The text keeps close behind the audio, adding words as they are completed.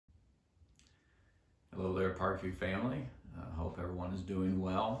Great Parkview family. Hope everyone is doing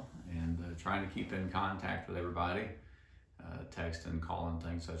well and trying to keep in contact with everybody, texting, calling,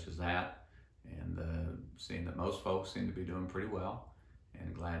 things such as that, and seeing that most folks seem to be doing pretty well,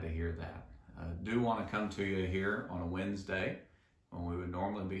 and glad to hear that. Do want to come to you here on a Wednesday when we would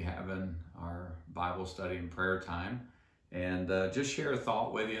normally be having our Bible study and prayer time, and just share a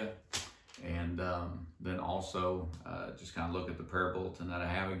thought with you, and then also just kind of look at the prayer bulletin that I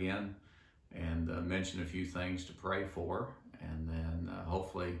have again, and mention a few things to pray for, and then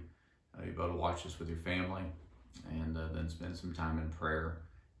hopefully you'll be able to watch this with your family, and then spend some time in prayer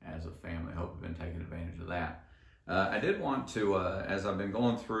as a family. I hope you've been taking advantage of that. I did want to, as I've been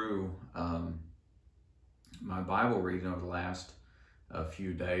going through my Bible reading over the last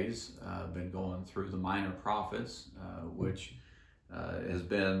few days, I've been going through the Minor Prophets, which has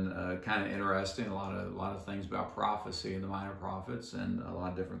been kind of interesting. A lot of things about prophecy in the Minor Prophets and a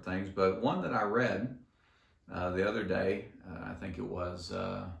lot of different things. But one that I read the other day, I think it was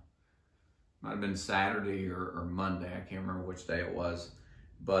might have been Saturday or Monday. I can't remember which day it was.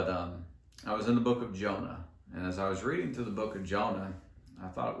 But I was in the book of Jonah, and as I was reading through the book of Jonah, I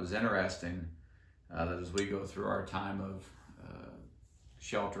thought it was interesting that as we go through our time of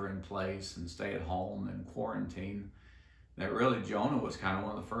shelter in place and stay at home and quarantine, that really Jonah was kind of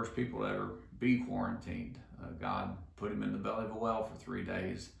one of the first people to ever be quarantined. God put him in the belly of a whale for 3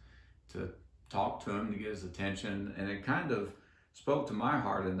 days to talk to him, to get his attention, and it kind of spoke to my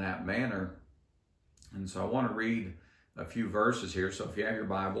heart in that manner. And so I want to read a few verses here. So if you have your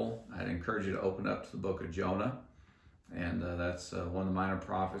Bible, I'd encourage you to open up to the book of Jonah, and that's one of the Minor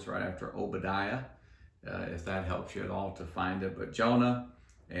Prophets right after Obadiah, if that helps you at all to find it. But Jonah,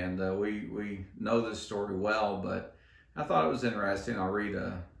 and we know this story well, but I thought it was interesting. I'll read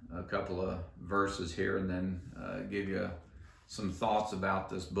a couple of verses here and then give you some thoughts about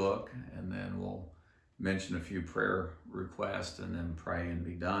this book, and then we'll mention a few prayer requests and then pray and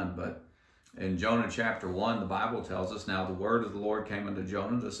be done. But in Jonah chapter 1, the Bible tells us, "Now the word of the Lord came unto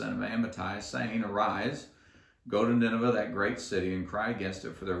Jonah, the son of Amittai, saying, Arise, go to Nineveh, that great city, and cry against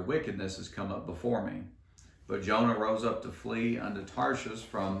it, for their wickedness has come up before me. But Jonah rose up to flee unto Tarshish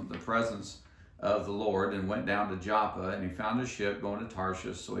from the presence of the Lord, and went down to Joppa, and he found a ship going to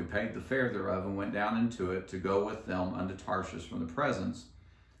Tarshish. So he paid the fare thereof, and went down into it to go with them unto Tarshish from the presence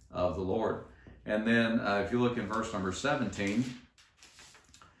of the Lord." And then if you look in verse number 17,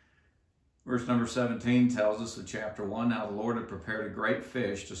 verse number 17 tells us in chapter 1, "Now the Lord had prepared a great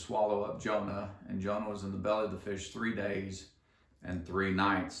fish to swallow up Jonah, and Jonah was in the belly of the fish 3 days and 3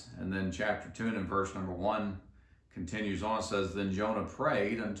 nights. And then chapter 2 and in verse number 1 continues on, it says, "Then Jonah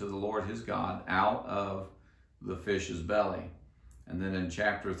prayed unto the Lord his God out of the fish's belly." And then in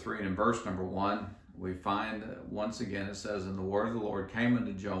chapter 3 and in verse number 1, we find once again it says, "And the word of the Lord came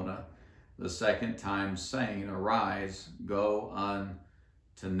unto Jonah the second time, saying, Arise, go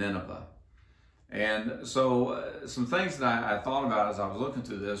unto Nineveh." And so some things that I thought about as I was looking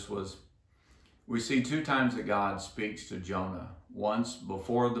through this was, we see 2 times that God speaks to Jonah. Once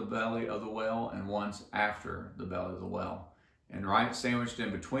before the belly of the whale and once after the belly of the whale. And right sandwiched in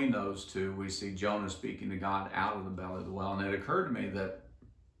between those two, we see Jonah speaking to God out of the belly of the whale. And it occurred to me that,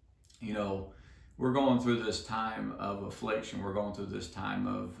 you know, we're going through this time of affliction. We're going through this time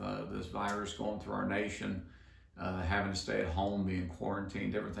of this virus going through our nation, having to stay at home, being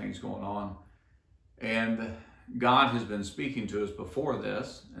quarantined, different things going on. And God has been speaking to us before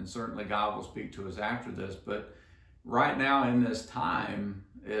this, and certainly God will speak to us after this. But right now in this time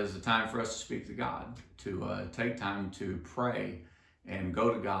is the time for us to speak to God, to take time to pray and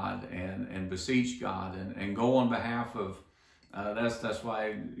go to God and beseech God and go on behalf of, that's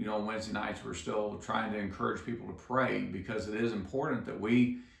why, you know, on Wednesday nights we're still trying to encourage people to pray, because it is important that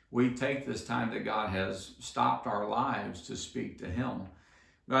we take this time that God has stopped our lives to speak to Him.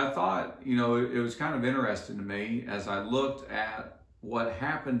 But I thought, you know, it was kind of interesting to me as I looked at what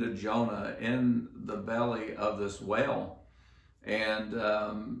happened to Jonah in the belly of this whale. And,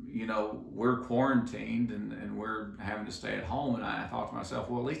 you know, we're quarantined and we're having to stay at home. And I thought to myself,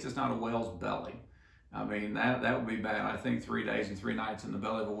 well, at least it's not a whale's belly. I mean, that would be bad. I think 3 days and 3 nights in the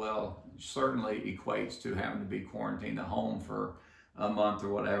belly of a whale certainly equates to having to be quarantined at home for a month or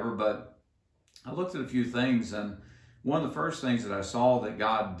whatever. But I looked at a few things, and one of the first things that I saw that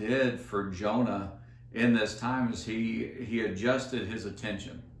God did for Jonah in this time is he adjusted his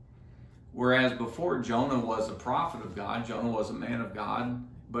attention. Whereas before, Jonah was a prophet of God, Jonah was a man of God,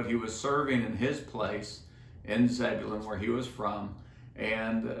 but he was serving in his place in Zebulun, where he was from,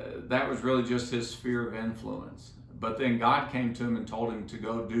 and that was really just his sphere of influence. But then God came to him and told him to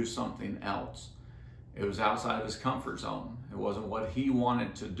go do something else. It was outside of his comfort zone. It wasn't what he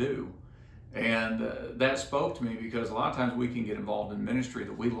wanted to do. And that spoke to me, because a lot of times we can get involved in ministry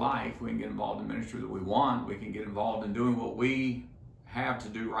that we like, we can get involved in ministry that we want, we can get involved in doing what we have to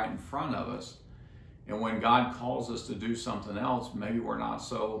do right in front of us. And when God calls us to do something else, maybe we're not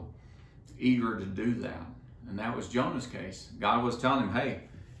so eager to do that. And that was Jonah's case. God was telling him, hey,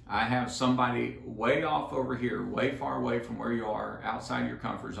 I have somebody way off over here, way far away from where you are, outside your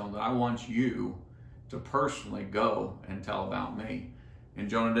comfort zone, that I want you to personally go and tell about me. And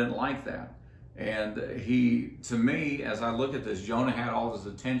Jonah didn't like that. And to me, as I look at this, Jonah had all his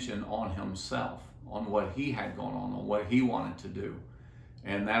attention on himself, on what he had going on what he wanted to do.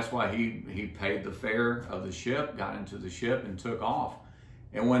 And that's why he paid the fare of the ship, got into the ship, and took off.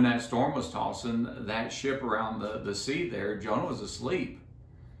 And when that storm was tossing that ship around the sea there, Jonah was asleep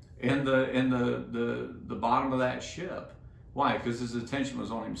in the bottom of that ship. Why? Because his attention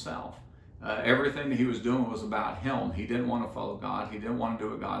was on himself. Everything that he was doing was about him. He didn't want to follow God. He didn't want to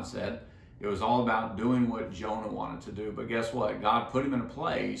do what God said. It was all about doing what Jonah wanted to do. But guess what? God put him in a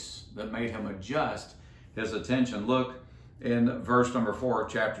place that made him adjust his attention. Look in verse number 4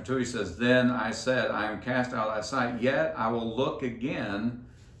 of chapter 2. He says, then I said, I am cast out of thy sight, yet I will look again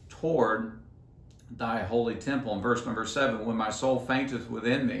toward thy holy temple. In verse number 7, when my soul fainteth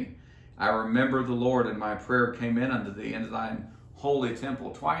within me, I remember the Lord, and my prayer came in unto thee, into thine holy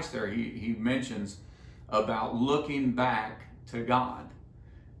temple. Twice there he mentions about looking back to God.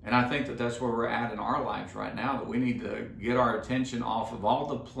 And I think that that's where we're at in our lives right now, that we need to get our attention off of all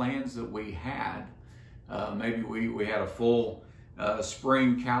the plans that we had. Maybe we had a full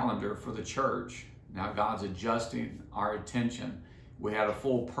spring calendar for the church. Now God's adjusting our attention. We had a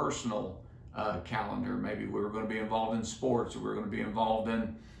full personal calendar. Maybe we were going to be involved in sports, or we were going to be involved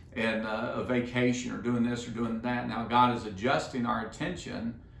in a vacation, or doing this or doing that. Now God is adjusting our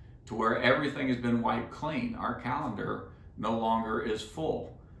attention to where everything has been wiped clean. Our calendar no longer is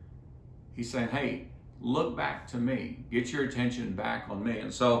full. He's saying, hey, look back to me. Get your attention back on me.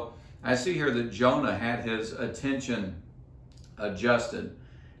 And so I see here that Jonah had his attention adjusted.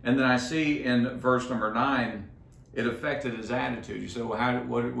 And then I see in verse number 9, it affected his attitude. You say, well,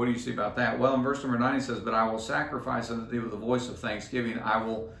 what do you see about that? Well, in verse number 9, he says, but I will sacrifice unto thee with a voice of thanksgiving. I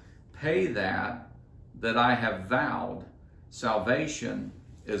will pay that I have vowed. Salvation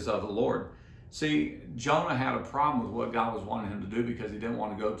is of the Lord. See, Jonah had a problem with what God was wanting him to do, because he didn't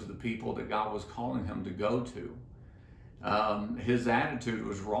want to go to the people that God was calling him to go to. His attitude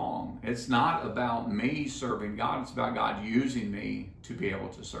was wrong. It's not about me serving God. It's about God using me to be able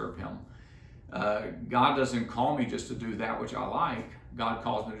to serve him. God doesn't call me just to do that which I like. God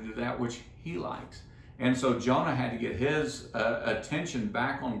calls me to do that which he likes. And so Jonah had to get his attention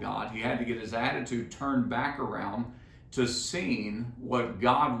back on God. He had to get his attitude turned back around to seeing what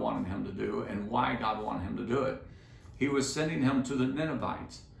God wanted him to do and why God wanted him to do it. He was sending him to the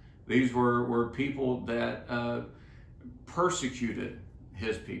Ninevites. These were people that persecuted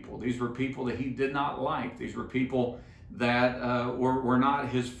his people. These were people that he did not like. These were people that were not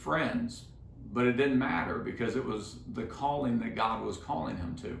his friends. But it didn't matter, because it was the calling that God was calling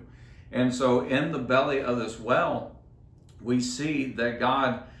him to. And so in the belly of this well, we see that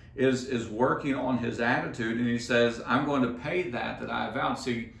God is working on his attitude, and he says, I'm going to pay that I have vowed.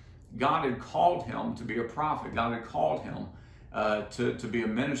 See, God had called him to be a prophet. God had called him to be a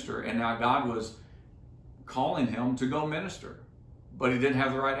minister, and now God was calling him to go minister, but he didn't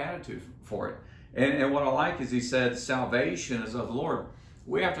have the right attitude for it. And what I like is he said, salvation is of the Lord.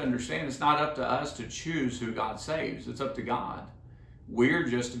 We have to understand it's not up to us to choose who God saves. It's up to God. We're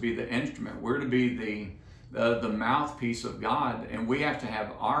just to be the instrument. We're to be the mouthpiece of God, and we have to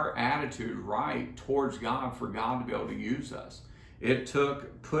have our attitude right towards God for God to be able to use us. It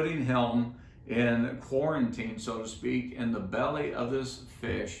took putting him in quarantine, so to speak, in the belly of this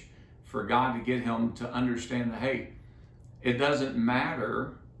fish for God to get him to understand that, hey, it doesn't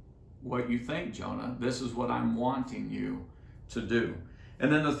matter what you think, Jonah. This is what I'm wanting you to do.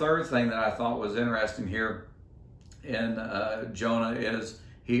 And then the third thing that I thought was interesting here in Jonah is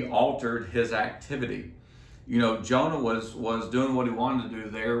he altered his activity. You know, Jonah was doing what he wanted to do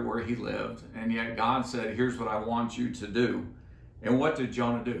there where he lived, and yet God said, here's what I want you to do. And what did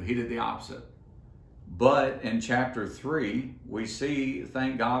Jonah do? He did the opposite. But in chapter 3, we see,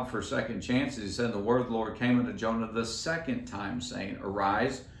 thank God for second chances. He said, the word of the Lord came unto Jonah the second time, saying,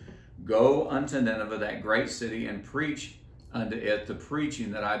 arise, go unto Nineveh, that great city, and preach unto it the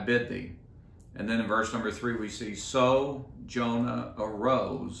preaching that I bid thee. And then in verse number 3, we see, so Jonah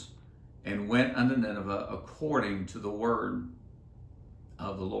arose and went unto Nineveh according to the word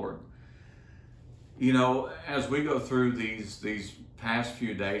of the Lord. you know, as we go through these past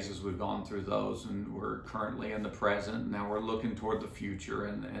few days, as we've gone through those, and we're currently in the present, now we're looking toward the future,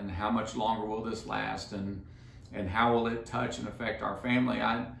 and how much longer will this last, and how will it touch and affect our family?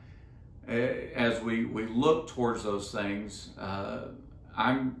 As we look towards those things,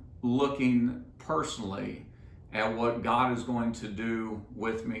 I'm looking personally at what God is going to do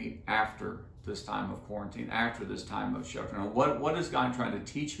with me after this time of quarantine, after this time of sheltering. What is God trying to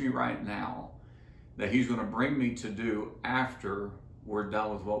teach me right now that He's going to bring me to do after we're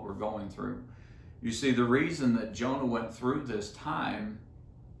done with what we're going through? You see, the reason that Jonah went through this time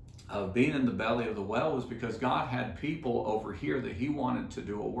of being in the belly of the whale was because God had people over here that He wanted to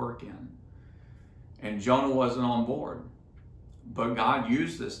do a work in. And Jonah wasn't on board. But God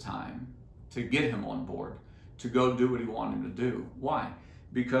used this time to get him on board, to go do what He wanted him to do. Why?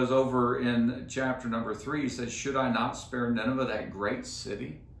 Because over in chapter number 3, He says, should I not spare Nineveh, that great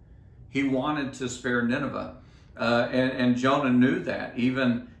city? He wanted to spare Nineveh. And Jonah knew that.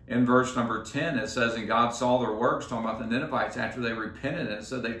 Even in verse number 10, it says, and God saw their works, talking about the Ninevites, after they repented. And it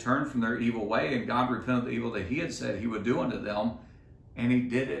said they turned from their evil way, and God repented of the evil that He had said He would do unto them, and He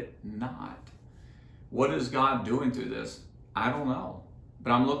did it not. What is God doing through this? I don't know.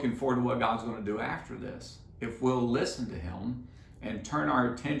 But I'm looking forward to what God's going to do after this. If we'll listen to Him and turn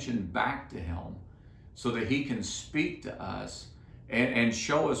our attention back to Him so that He can speak to us and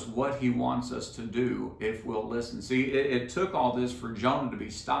show us what He wants us to do if we'll listen. See, it took all this for Jonah to be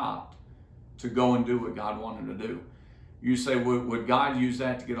stopped to go and do what God wanted him to do. You say, would God use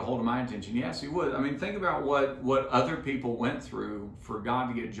that to get a hold of my attention? Yes, He would. I mean, think about what other people went through for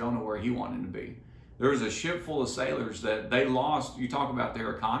God to get Jonah where He wanted him to be. There was a ship full of sailors that they lost. You talk about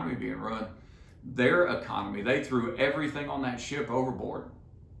their economy being ruined. Their economy, they threw everything on that ship overboard.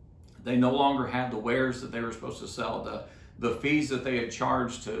 They no longer had the wares that they were supposed to sell. The fees that they had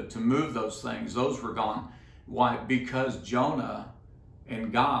charged to move those things, those were gone. Why? Because Jonah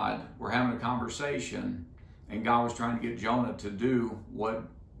and God were having a conversation, and God was trying to get Jonah to do what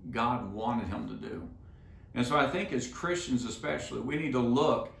God wanted him to do. And so I think as Christians especially, we need to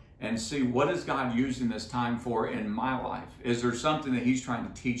look and see, what is God using this time for in my life? Is there something that He's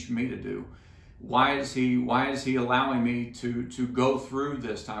trying to teach me to do? Why is he allowing me to go through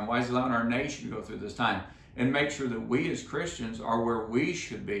this time? Why is He allowing our nation to go through this time? And make sure that we as Christians are where we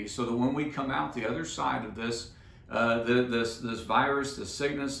should be, so that when we come out the other side of this, this virus, this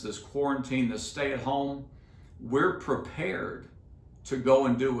sickness, this quarantine, this stay at home, we're prepared to go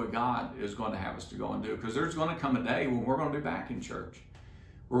and do what God is going to have us to go and do. Because there's going to come a day when we're going to be back in church.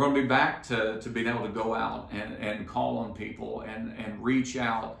 We're going to be back to being able to go out and call on people and reach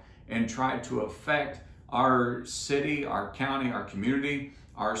out and try to affect our city, our county, our community,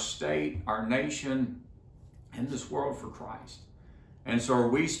 our state, our nation, and this world for Christ. And so are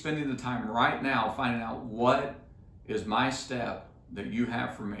we spending the time right now finding out, what is my step that You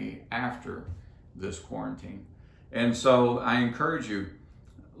have for me after this quarantine? And so I encourage you,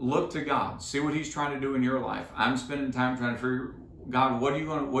 look to God. See what He's trying to do in your life. I'm spending time trying to figure, God, what are you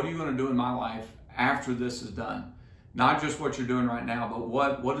going to do in my life after this is done? Not just what you're doing right now, but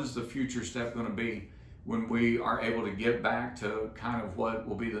what is the future step going to be when we are able to get back to kind of what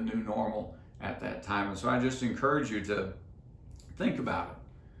will be the new normal at that time? And so I just encourage you to think about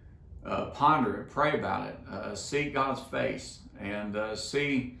it, ponder it, pray about it, seek God's face, and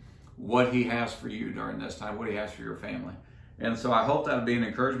see what He has for you during this time, what He has for your family. And so I hope that'll be an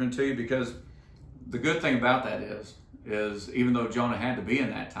encouragement to you, because the good thing about that is even though Jonah had to be in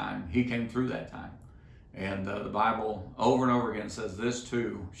that time, he came through that time. And the Bible over and over again says, this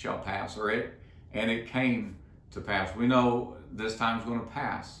too shall pass, and it came to pass. We know this time is going to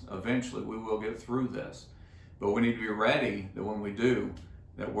pass. Eventually we will get through this. But we need to be ready that when we do,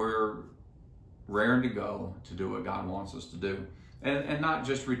 that we're raring to go to do what God wants us to do. And not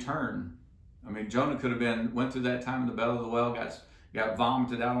just return. I mean, Jonah could have went through that time in the belly of the whale, got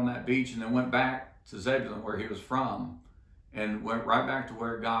vomited out on that beach, and then went back to Zebulun, where he was from, and went right back to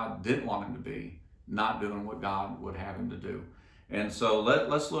where God didn't want him to be, not doing what God would have him to do. And so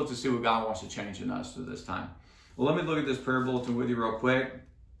let's look to see what God wants to change in us through this time. Well, let me look at this prayer bulletin with you real quick.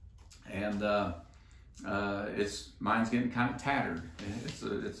 And mine's getting kind of tattered.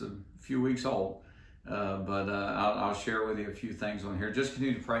 It's a few weeks old. But I'll share with you a few things on here. Just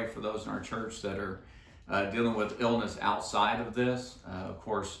continue to pray for those in our church that are dealing with illness outside of this. Of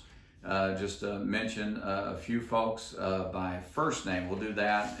course, just mention a few folks by first name. We'll do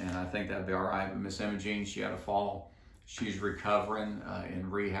that, and I think that'd be all right. But Miss Imogene, she had a fall. She's recovering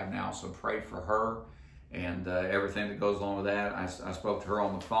in rehab now, so pray for her and everything that goes along with that. I spoke to her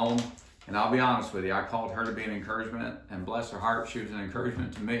on the phone, and I'll be honest with you, I called her to be an encouragement, and bless her heart, she was an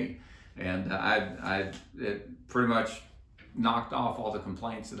encouragement to me. And it pretty much knocked off all the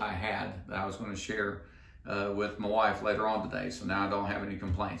complaints that I had that I was going to share with my wife later on today. So now I don't have any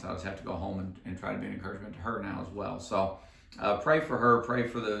complaints. I just have to go home and try to be an encouragement to her now as well. So pray for her, pray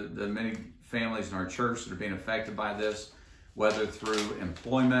for the many families in our church that are being affected by this, whether through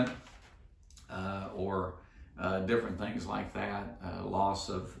employment or different things like that, loss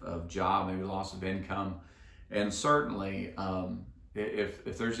of job, maybe loss of income. And certainly,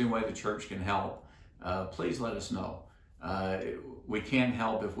 if there's any way the church can help, please let us know. We can't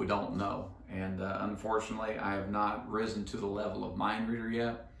help if we don't know. And unfortunately, I have not risen to the level of mind reader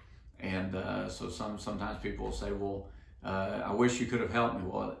yet. And so sometimes people will say, well, I wish you could have helped me.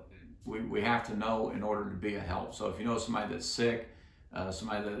 Well, we have to know in order to be a help. So if you know somebody that's sick,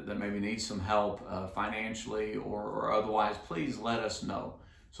 somebody that maybe needs some help financially or otherwise, please let us know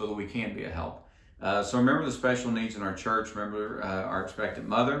so that we can be a help. So remember the special needs in our church. Remember our expectant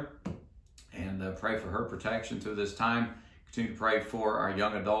mother, and pray for her protection through this time. Continue to pray for our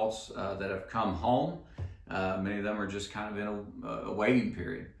young adults that have come home. Many of them are just kind of in a waiting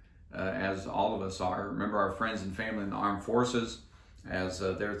period, as all of us are. Remember our friends and family in the armed forces, as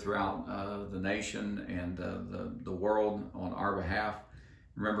they're throughout the nation and the world on our behalf.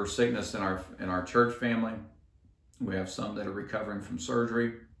 Remember sickness in our church family. We have some that are recovering from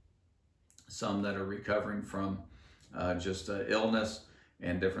surgery, some that are recovering from just illness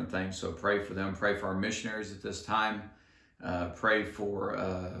and different things. So pray for them. Pray for our missionaries at this time. Pray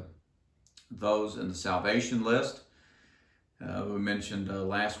for those in the salvation list. We mentioned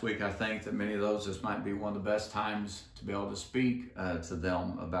last week, I think, that many of those, this might be one of the best times to be able to speak to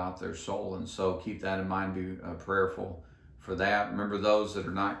them about their soul. And so keep that in mind, be prayerful for that. Remember those that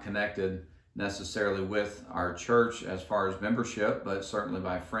are not connected necessarily with our church as far as membership, but certainly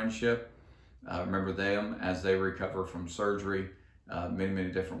by friendship. Remember them as they recover from surgery.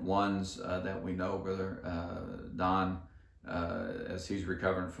 Many different ones that we know. Brother Don, as he's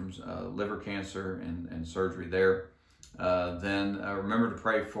recovering from liver cancer and surgery there. Then remember to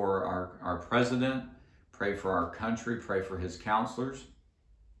pray for our president, pray for our country, pray for his counselors,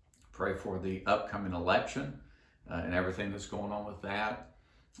 pray for the upcoming election and everything that's going on with that.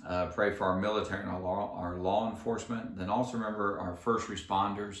 Pray for our military and our law enforcement. Then also remember our first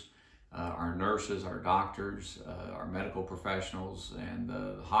responders, our nurses, our doctors, our medical professionals, and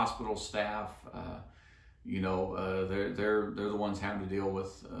the hospital staff. They're the ones having to deal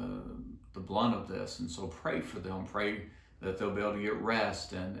with the blunt of this, and so pray for them. Pray that they'll be able to get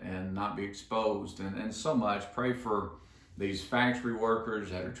rest and not be exposed, and so much. Pray for these factory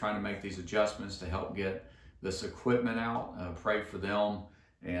workers that are trying to make these adjustments to help get this equipment out. Pray for them,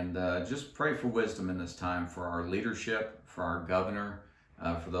 and just pray for wisdom in this time for our leadership, for our governor,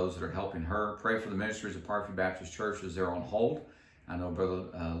 for those that are helping her. Pray for the ministries of Parkview Baptist Church as they're on hold. I know Brother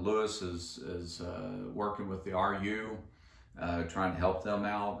Lewis is working with the RU, trying to help them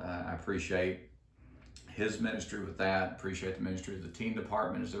out. I appreciate his ministry with that. Appreciate the ministry of the teen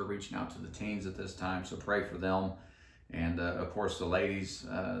department as they're reaching out to the teens at this time. So pray for them. And of course, the ladies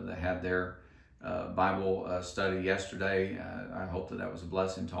that had their Bible study yesterday. I hope that was a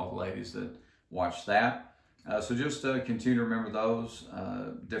blessing to all the ladies that watched that. So just continue to remember those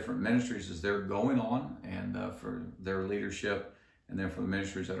different ministries as they're going on, and for their leadership. And then for the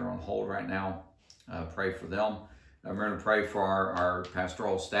ministries that are on hold right now, pray for them. Remember to pray for our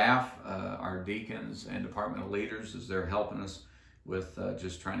pastoral staff, our deacons and departmental leaders as they're helping us with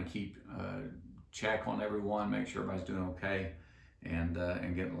just trying to keep check on everyone, make sure everybody's doing okay, and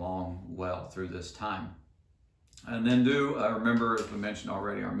getting along well through this time. And then remember, as we mentioned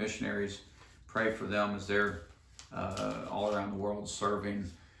already, our missionaries. Pray for them as they're all around the world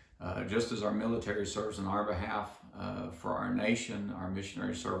serving. Just as our military serves on our behalf for our nation, our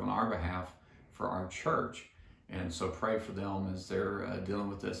missionaries serve on our behalf for our church. And so pray for them as they're dealing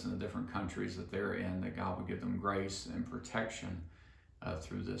with this in the different countries that they're in, that God will give them grace and protection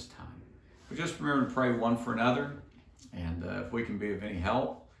through this time. But just remember to pray one for another. And if we can be of any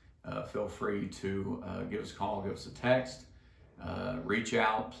help, feel free to give us a call, give us a text. Reach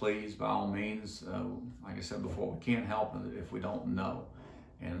out, please, by all means. Like I said before, we can't help if we don't know.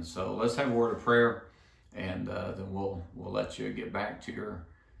 And so let's have a word of prayer, and then we'll let you get back to your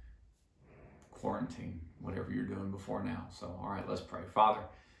quarantine, whatever you're doing before now. So, all right, let's pray. Father,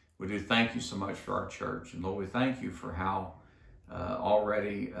 we do thank you so much for our church. And Lord, we thank you for how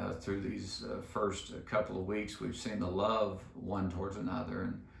already through these first couple of weeks, we've seen the love one towards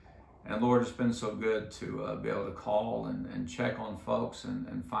another. And Lord, it's been so good to be able to call and check on folks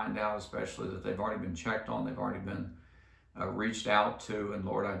and find out, especially that they've already been checked on, they've already been reached out to. And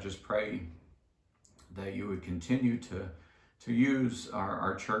Lord, I just pray that you would continue to to use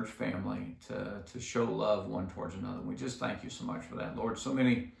our church family to show love one towards another. And we just thank you so much for that, Lord. So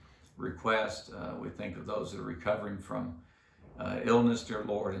many requests. We think of those that are recovering from illness, dear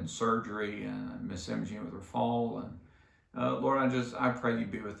Lord, and surgery, and Miss Imogene with her fall. And Lord, I pray you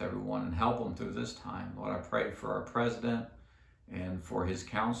be with everyone and help them through this time. Lord, I pray for our president and for his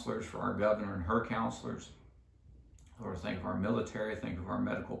counselors, for our governor and her counselors. Lord, think of our military, think of our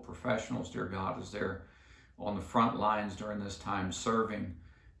medical professionals, dear God, as they're on the front lines during this time serving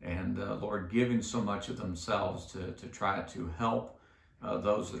and, Lord, giving so much of themselves to try to help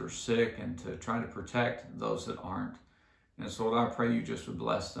those that are sick and to try to protect those that aren't. And so, Lord, I pray you just would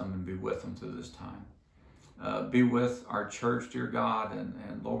bless them and be with them through this time. Be with our church, dear God,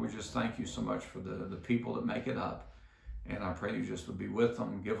 and Lord, we just thank you so much for the people that make it up. And I pray you just would be with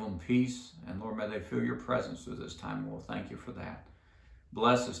them, give them peace, and Lord, may they feel your presence through this time. We'll thank you for that.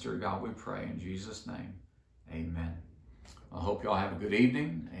 Bless us, dear God, we pray in Jesus' name. Amen. I hope y'all have a good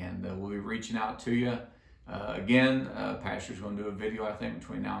evening, and we'll be reaching out to you. Again, Pastor's going to do a video, I think,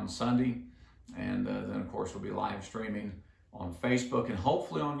 between now and Sunday. And then, of course, we'll be live streaming on Facebook and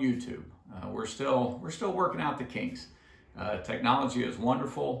hopefully on YouTube. We're still working out the kinks. Technology is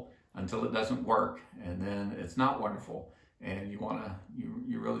wonderful until it doesn't work, and then it's not wonderful. And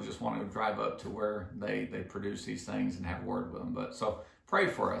you really just want to drive up to where they produce these things and have a word with them. But so pray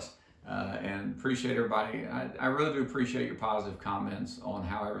for us. And appreciate everybody. I really do appreciate your positive comments on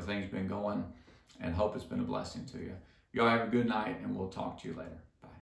how everything's been going, and hope it's been a blessing to you. Y'all have a good night, and we'll talk to you later.